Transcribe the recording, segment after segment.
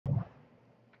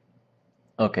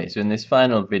Okay, so in this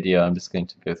final video I'm just going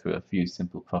to go through a few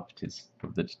simple properties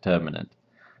of the determinant.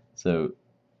 So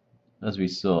as we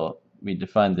saw, we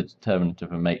defined the determinant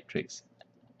of a matrix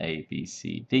A, B,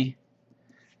 C, D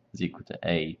is equal to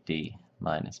A, D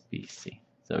minus B, C.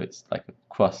 So it's like a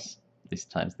cross this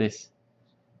times this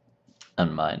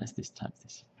and minus this times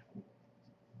this.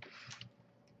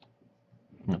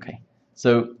 Okay,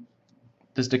 so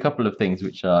just a couple of things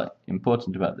which are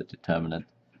important about the determinant.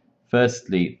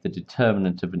 Firstly, the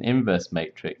determinant of an inverse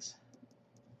matrix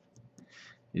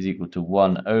is equal to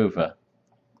 1 over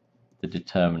the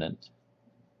determinant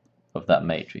of that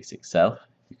matrix itself.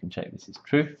 You can check this is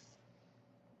true.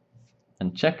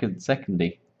 And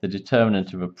secondly, the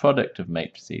determinant of a product of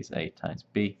matrices A times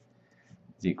B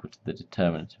is equal to the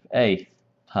determinant of A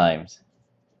times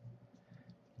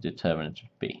the determinant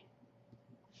of B.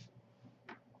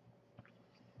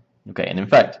 Okay, and in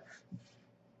fact,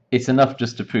 it's enough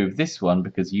just to prove this one,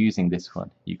 because using this one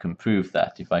you can prove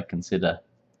that if I consider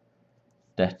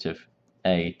det of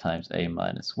A times A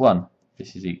minus 1,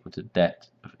 this is equal to det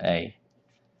of A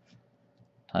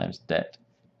times det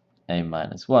A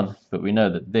minus 1, but we know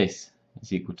that this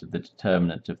is equal to the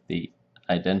determinant of the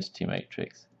identity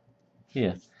matrix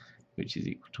here, which is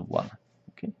equal to 1.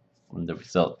 Okay, and the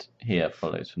result here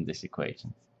follows from this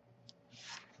equation.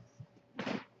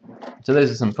 So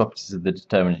those are some properties of the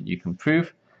determinant you can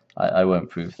prove. I won't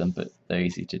prove them, but they're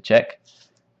easy to check.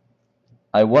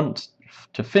 I want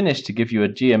to finish to give you a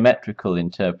geometrical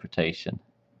interpretation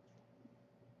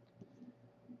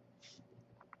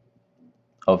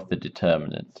of the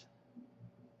determinant.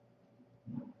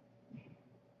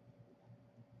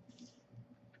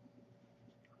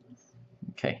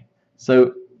 Okay,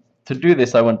 so to do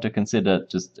this I want to consider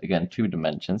just again 2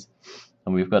 dimensions,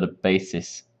 and we've got a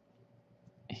basis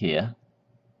here,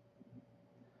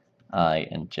 I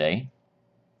and j.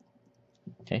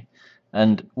 Okay,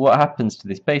 and what happens to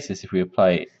this basis if we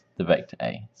apply the vector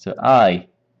a? So I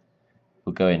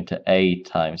will go into a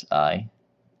times I.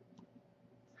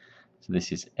 So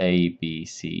this is a, b,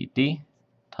 c, d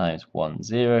times 1,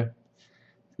 0.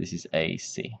 This is a,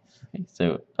 c. Okay,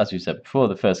 so as we said before,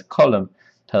 the first column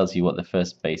tells you what the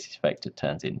first basis vector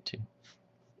turns into,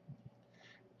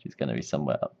 which is going to be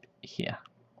somewhere up here.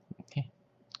 Okay,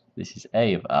 this is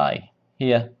a of I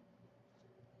here.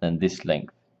 Then this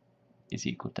length is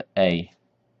equal to A,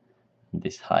 and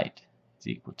this height is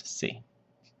equal to C.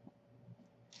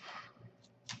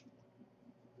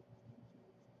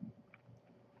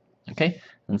 Okay,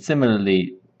 and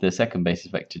similarly, the second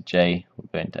basis vector J will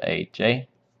go into AJ.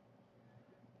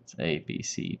 It's A, B,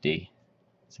 C, D,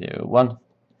 0, 1,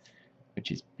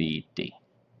 which is BD.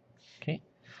 Okay,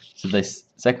 so this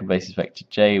second basis vector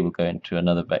J will go into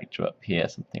another vector up here,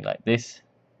 something like this.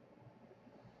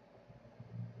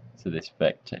 So this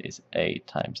vector is A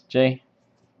times J,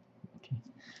 okay.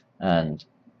 And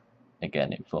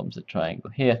again it forms a triangle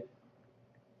here.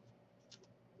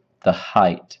 The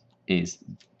height is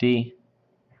D,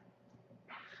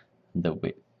 and the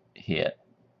width here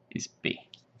is B.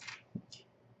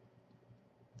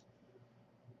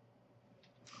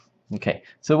 Okay,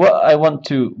 so what I want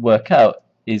to work out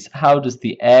is how does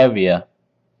the area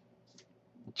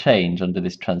change under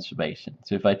this transformation.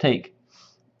 So if I take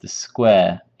the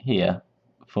square here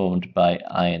formed by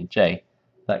I and j,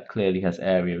 that clearly has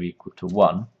area equal to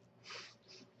 1.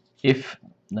 If,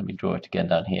 let me draw it again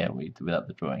down here without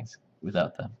the drawings,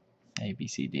 without the A, B,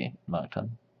 C, D marked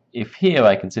on. If here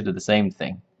I consider the same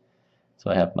thing,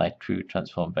 so I have my true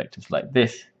transform vectors like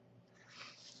this,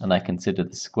 and I consider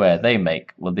the square they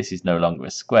make, well, this is no longer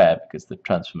a square because the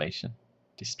transformation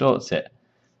distorts it,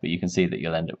 but you can see that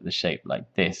you'll end up with a shape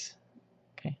like this,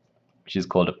 okay, which is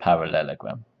called a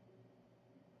parallelogram.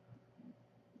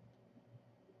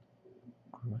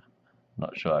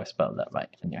 Not sure I've spelled that right.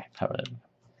 Anyway, parallelogram.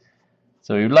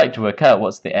 So we would like to work out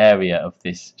what's the area of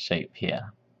this shape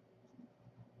here.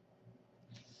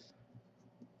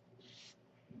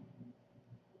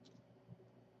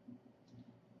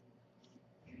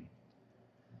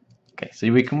 Okay,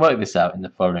 so we can work this out in the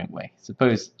following way.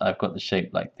 Suppose I've got the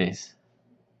shape like this.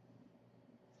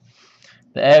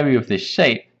 The area of this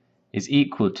shape is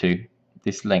equal to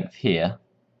this length here,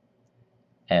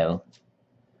 L,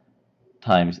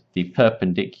 times the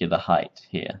perpendicular height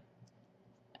here,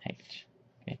 H.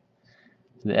 Okay.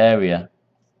 So the area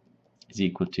is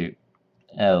equal to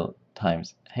L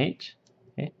times H.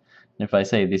 Okay. And if I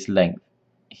say this length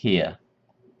here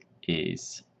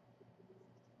is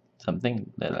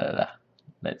something,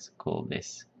 let's call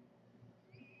this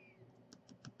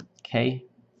K.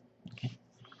 Okay.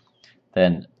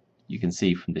 Then you can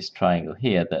see from this triangle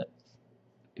here that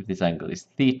if this angle is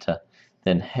theta,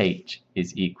 then H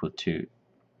is equal to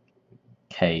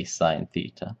k sine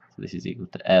theta. So this is equal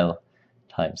to L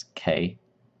times k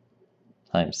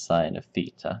times sine of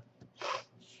theta.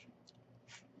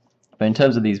 But in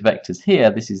terms of these vectors here,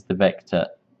 this is the vector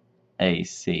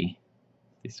AC,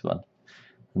 this one,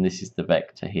 and this is the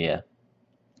vector here,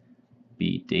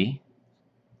 BD.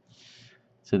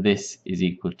 So this is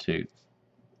equal to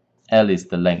L is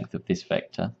the length of this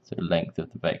vector, so length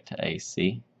of the vector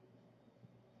AC.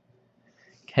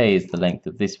 K is the length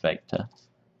of this vector,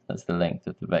 that's the length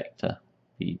of the vector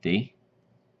BD,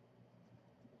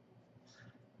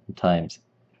 times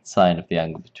sine of the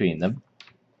angle between them.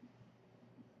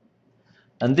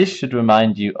 And this should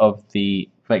remind you of the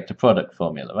vector product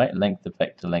formula, right? Length of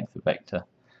vector,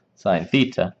 sine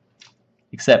theta,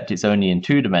 except it's only in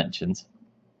 2 dimensions.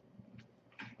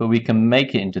 But we can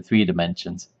make it into 3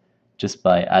 dimensions just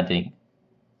by adding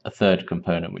a third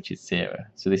component, which is 0.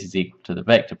 So this is equal to the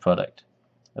vector product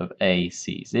of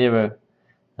AC0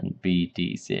 and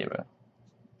BD0.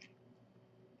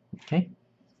 Okay?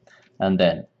 And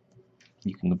then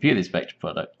you can compute this vector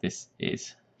product. This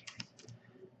is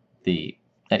the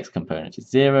x component is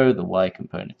 0, the y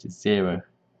component is 0,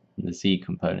 and the z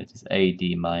component is AD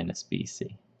minus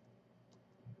BC,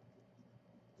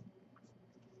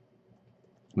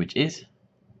 which is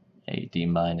AD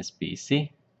minus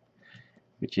BC,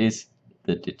 which is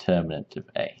the determinant of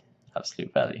A,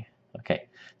 absolute value. Okay,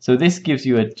 so this gives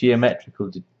you a geometrical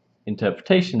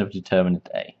interpretation of determinant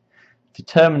A.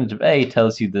 Determinant of A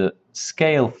tells you the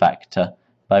scale factor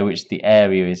by which the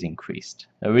area is increased.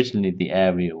 Originally the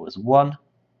area was 1,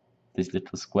 this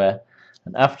little square,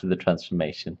 and after the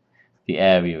transformation the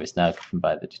area is now given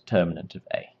by the determinant of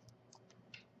A.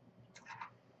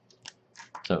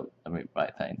 So let me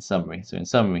write that in summary. So in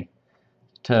summary,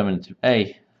 determinant of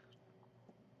A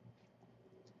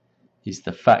is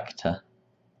the factor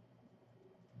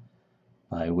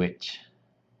by which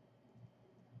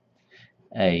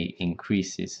A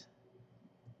increases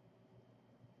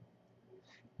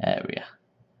area.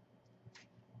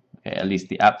 Okay, at least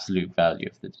the absolute value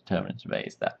of the determinant of A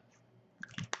is that.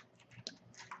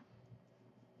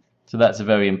 So that's a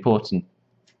very important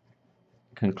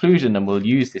conclusion, and we'll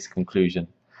use this conclusion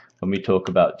when we talk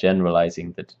about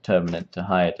generalizing the determinant to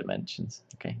higher dimensions.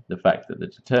 Okay, the fact that the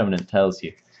determinant tells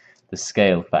you the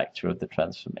scale factor of the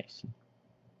transformation.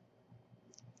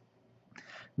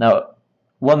 Now,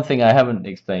 one thing I haven't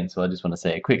explained, so I just want to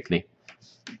say it quickly.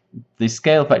 The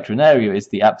scale factor in area is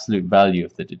the absolute value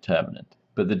of the determinant,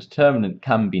 but the determinant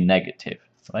can be negative,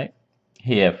 right?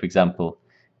 Here, for example,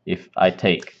 if I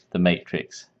take the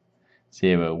matrix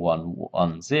 0, 1,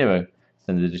 1, 0,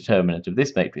 then the determinant of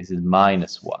this matrix is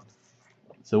minus 1.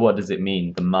 So what does it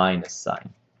mean, the minus sign?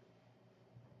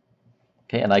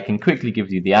 Okay, and I can quickly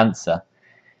give you the answer.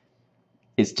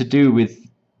 It's to do with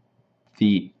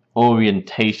the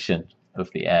orientation of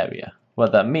the area.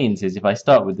 What that means is if I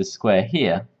start with the square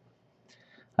here,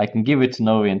 I can give it an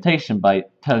orientation by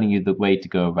telling you the way to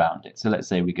go around it. So let's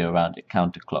say we go around it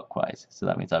counterclockwise. So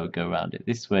that means I would go around it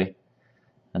this way,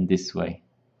 and this way,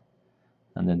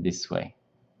 and then this way,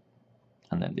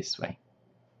 and then this way.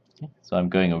 Okay? So I'm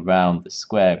going around the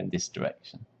square in this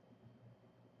direction.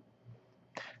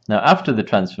 Now after the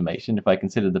transformation, if I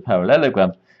consider the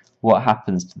parallelogram, what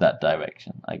happens to that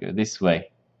direction? I go this way,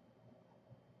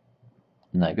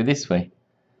 and I go this way,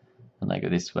 and I go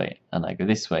this way, and I go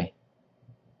this way.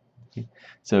 Okay.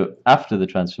 So after the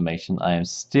transformation, I am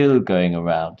still going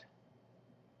around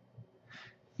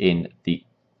in the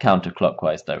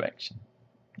counterclockwise direction.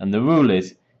 And the rule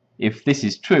is, if this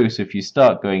is true, so if you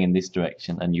start going in this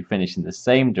direction and you finish in the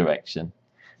same direction,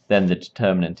 then the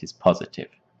determinant is positive.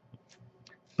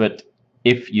 But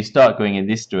if you start going in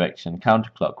this direction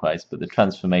counterclockwise, but the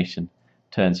transformation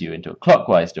turns you into a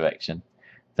clockwise direction,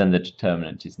 then the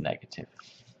determinant is negative.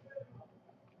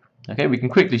 Okay, we can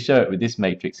quickly show it with this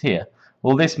matrix here.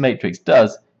 All this matrix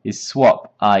does is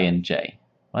swap I and j,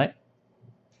 right?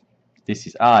 This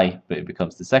is I, but it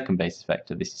becomes the second basis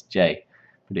vector. This is j,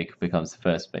 but it becomes the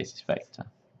first basis vector.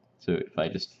 So if I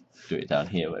just do it down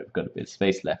here where we've got a bit of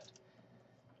space left,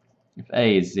 if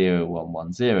A is 0, 1,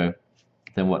 1, 0,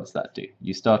 then what does that do?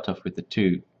 You start off with the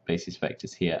two basis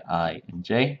vectors here, I and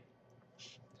j,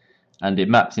 and it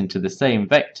maps into the same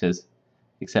vectors,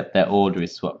 except their order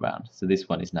is swapped round. So this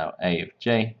one is now A of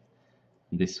j,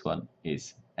 and this one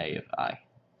is A of I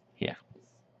here.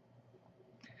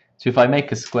 So if I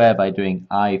make a square by doing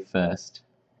I first,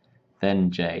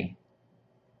 then j,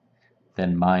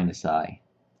 then minus I,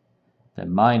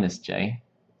 then minus j,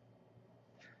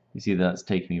 you see that's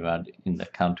taking me around in the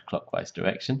counterclockwise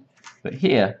direction. But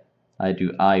here I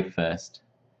do I first,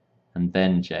 and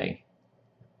then j,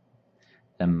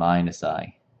 then minus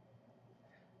I,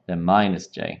 then minus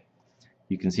j,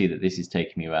 you can see that this is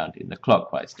taking me around in the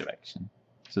clockwise direction.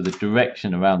 So the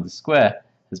direction around the square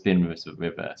has been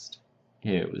reversed.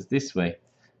 Here it was this way,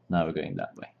 now we're going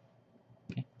that way.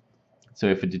 Okay. So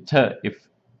if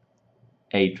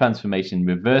a transformation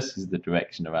reverses the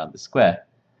direction around the square,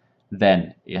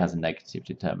 then it has a negative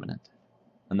determinant.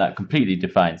 And that completely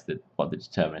defines what the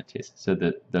determinant is. So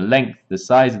the length, the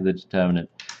size of the determinant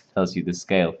tells you the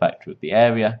scale factor of the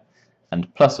area,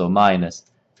 and plus or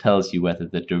minus tells you whether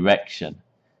the direction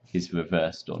is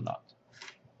reversed or not.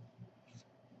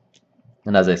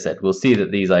 And as I said, we'll see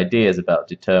that these ideas about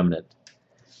determinant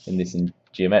in this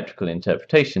geometrical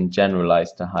interpretation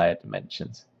generalize to higher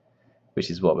dimensions, which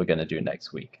is what we're going to do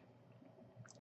next week.